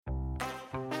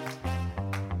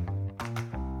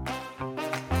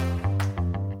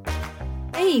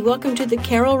Hey, welcome to the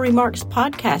Carol Remarks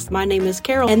podcast. My name is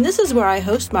Carol, and this is where I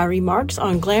host my remarks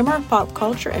on glamour, pop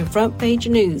culture, and front page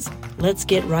news. Let's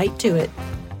get right to it.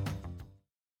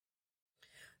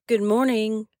 Good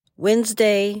morning.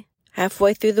 Wednesday,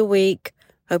 halfway through the week.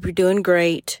 Hope you're doing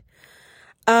great.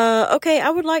 Okay, I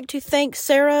would like to thank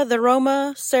Sarah the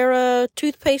Roma, Sarah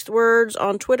Toothpaste Words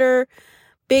on Twitter.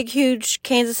 Big, huge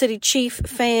Kansas City Chief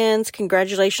fans.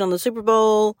 Congratulations on the Super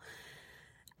Bowl.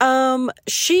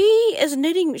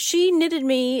 She knitted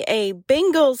me a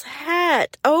Bengals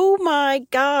hat. Oh my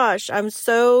gosh. I'm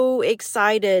so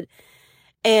excited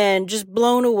and just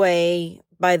blown away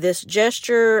by this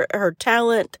gesture, her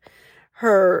talent,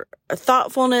 her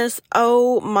thoughtfulness.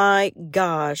 Oh my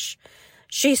gosh.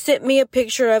 She sent me a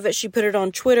picture of it. She put it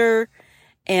on Twitter,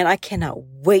 and I cannot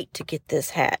wait to get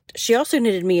this hat. She also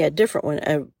knitted me a different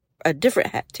one, a different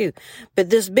hat too.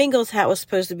 But this Bengals hat was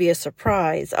supposed to be a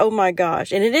surprise. Oh my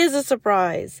gosh. And it is a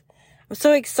surprise. I'm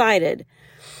so excited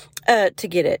to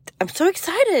get it. I'm so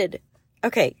excited.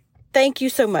 Okay. Thank you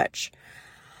so much.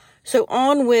 So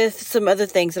on with some other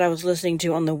things that I was listening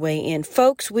to on the way in.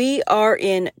 Folks, we are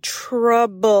in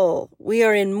trouble. We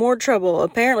are in more trouble.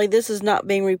 Apparently this is not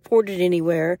being reported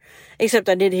anywhere, except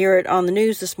I did hear it on the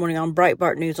news this morning on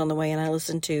Breitbart News on the way, and I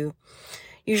listened to,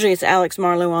 usually it's Alex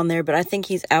Marlowe on there, but I think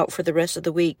he's out for the rest of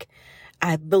the week.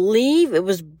 I believe it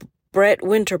was Brett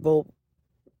Winterble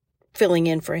filling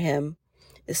in for him.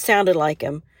 It sounded like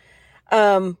him.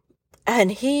 And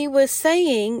he was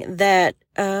saying that,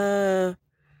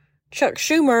 Chuck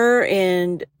Schumer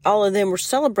and all of them were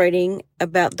celebrating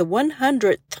about the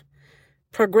 100th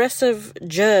progressive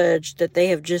judge that they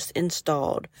have just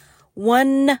installed.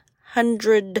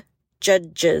 100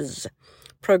 judges.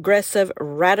 Progressive,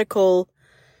 radical,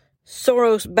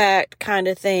 Soros-backed kind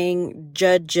of thing.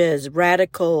 Judges,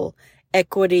 radical,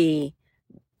 equity,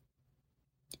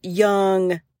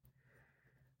 young,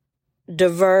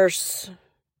 diverse,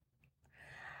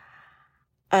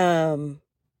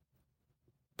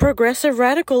 progressive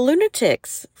radical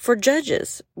lunatics for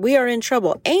judges. We are in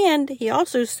trouble. And he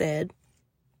also said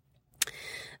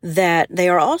that they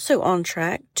are also on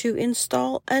track to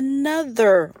install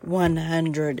another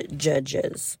 100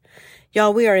 judges.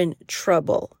 Y'all, we are in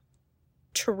trouble.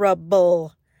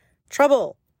 Trouble.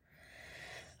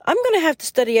 I'm going to have to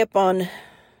study up on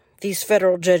these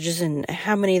federal judges and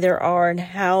how many there are and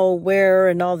how, where,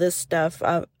 and all this stuff.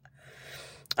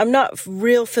 I'm not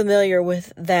real familiar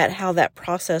with that, how that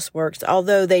process works,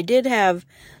 although they did have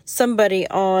somebody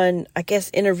on, I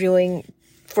guess, interviewing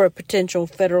for a potential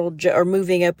federal or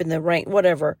moving up in the rank,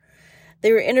 whatever.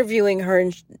 They were interviewing her,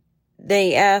 and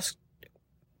they asked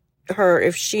her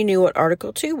if she knew what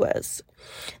Article 2 was.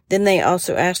 Then they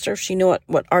also asked her if she knew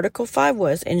what Article 5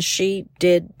 was, and she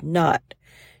did not.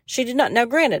 She did not. Now,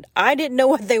 granted, I didn't know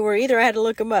what they were either. I had to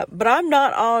look them up. But I'm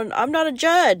not a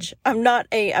judge. I'm not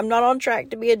on track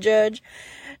to be a judge.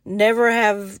 Never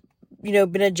have,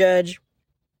 been a judge.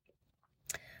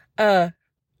 Now,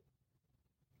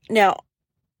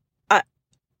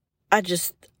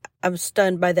 I'm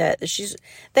stunned by that.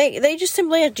 They just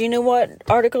simply asked, do you know what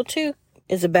Article 2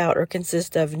 is about or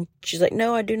consists of? And she's like,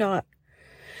 no, I do not.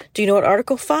 Do you know what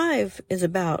Article 5 is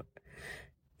about?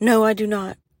 No, I do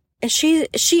not. And she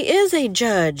is a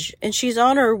judge, and she's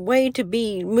on her way to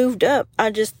be moved up.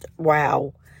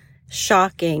 Wow.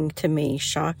 Shocking to me.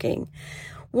 Shocking.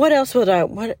 What else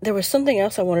there was something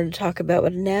else I wanted to talk about,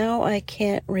 but now I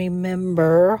can't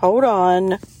remember. Hold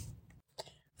on.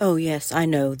 Oh, yes, I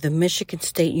know. The Michigan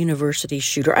State University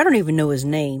shooter. I don't even know his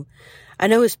name.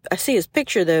 I see his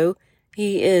picture, though.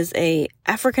 He is a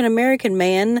African-American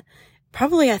man.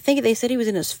 Probably, I think they said he was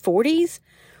in his 40s.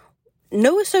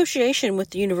 No association with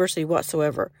the university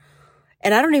whatsoever.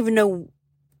 And I don't even know,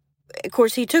 of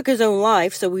course, he took his own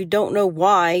life, so we don't know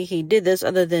why he did this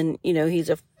other than, he's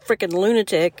a freaking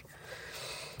lunatic.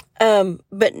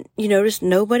 But you notice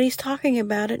nobody's talking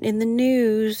about it in the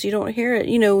news. You don't hear it.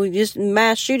 Just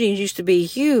mass shootings used to be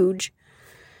huge.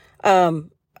 I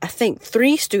think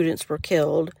 3 students were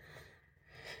killed.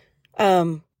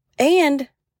 And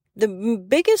the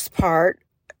biggest part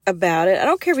about it, I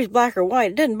don't care if he's black or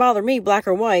white. It doesn't bother me, black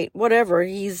or white, whatever.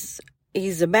 He's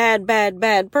a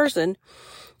bad person.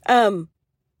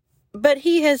 But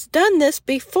he has done this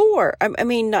before. I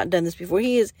mean, not done this before.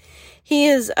 He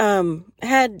has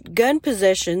had gun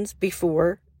possessions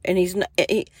before, and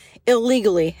he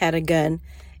illegally had a gun,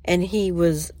 and he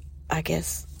was, I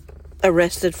guess,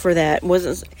 arrested for that.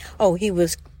 He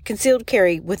was concealed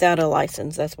carry without a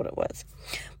license. That's what it was.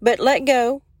 But let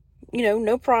go,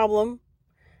 no problem.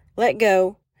 Let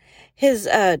go. His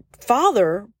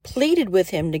father pleaded with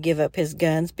him to give up his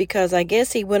guns because I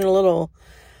guess he went a little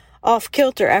off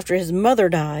kilter after his mother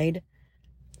died.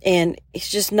 And he's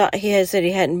just not, he has said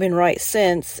he hadn't been right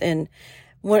since. And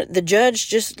the judge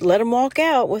just let him walk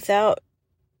out without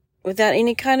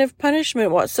any kind of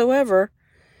punishment whatsoever.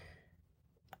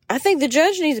 I think the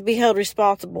judge needs to be held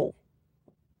responsible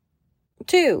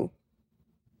too.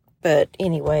 But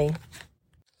anyway.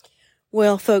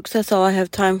 Well, folks, that's all I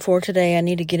have time for today. I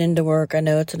need to get into work. I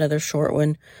know it's another short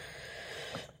one.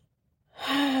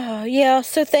 Yeah,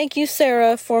 so thank you,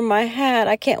 Sarah, for my hat.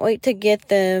 I can't wait to get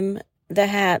them, the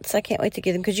hats. I can't wait to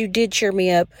get them because you did cheer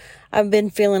me up. I've been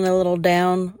feeling a little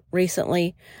down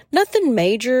recently. Nothing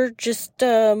major, just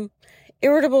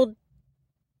irritable,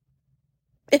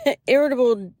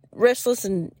 restless,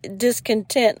 and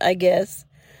discontent, I guess.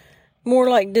 More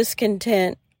like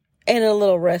discontent and a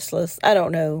little restless. I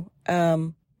don't know.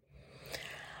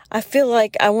 I feel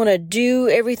like I want to do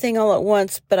everything all at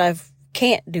once, but I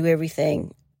can't do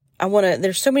everything.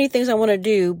 There's so many things I want to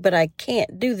do, but I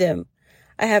can't do them.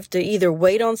 I have to either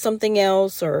wait on something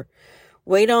else or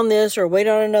wait on this or wait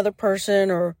on another person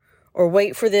or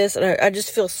wait for this. And I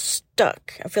just feel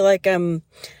stuck. I feel like I'm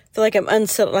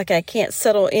unsettled, like I can't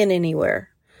settle in anywhere.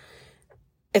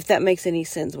 If that makes any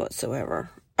sense whatsoever.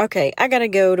 Okay, I gotta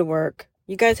go to work.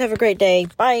 You guys have a great day.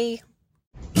 Bye.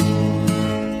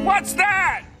 What's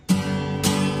that?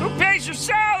 Who pays your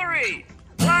salary?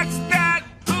 What's that?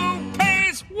 Who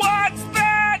pays? What's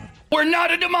that? We're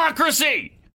not a democracy!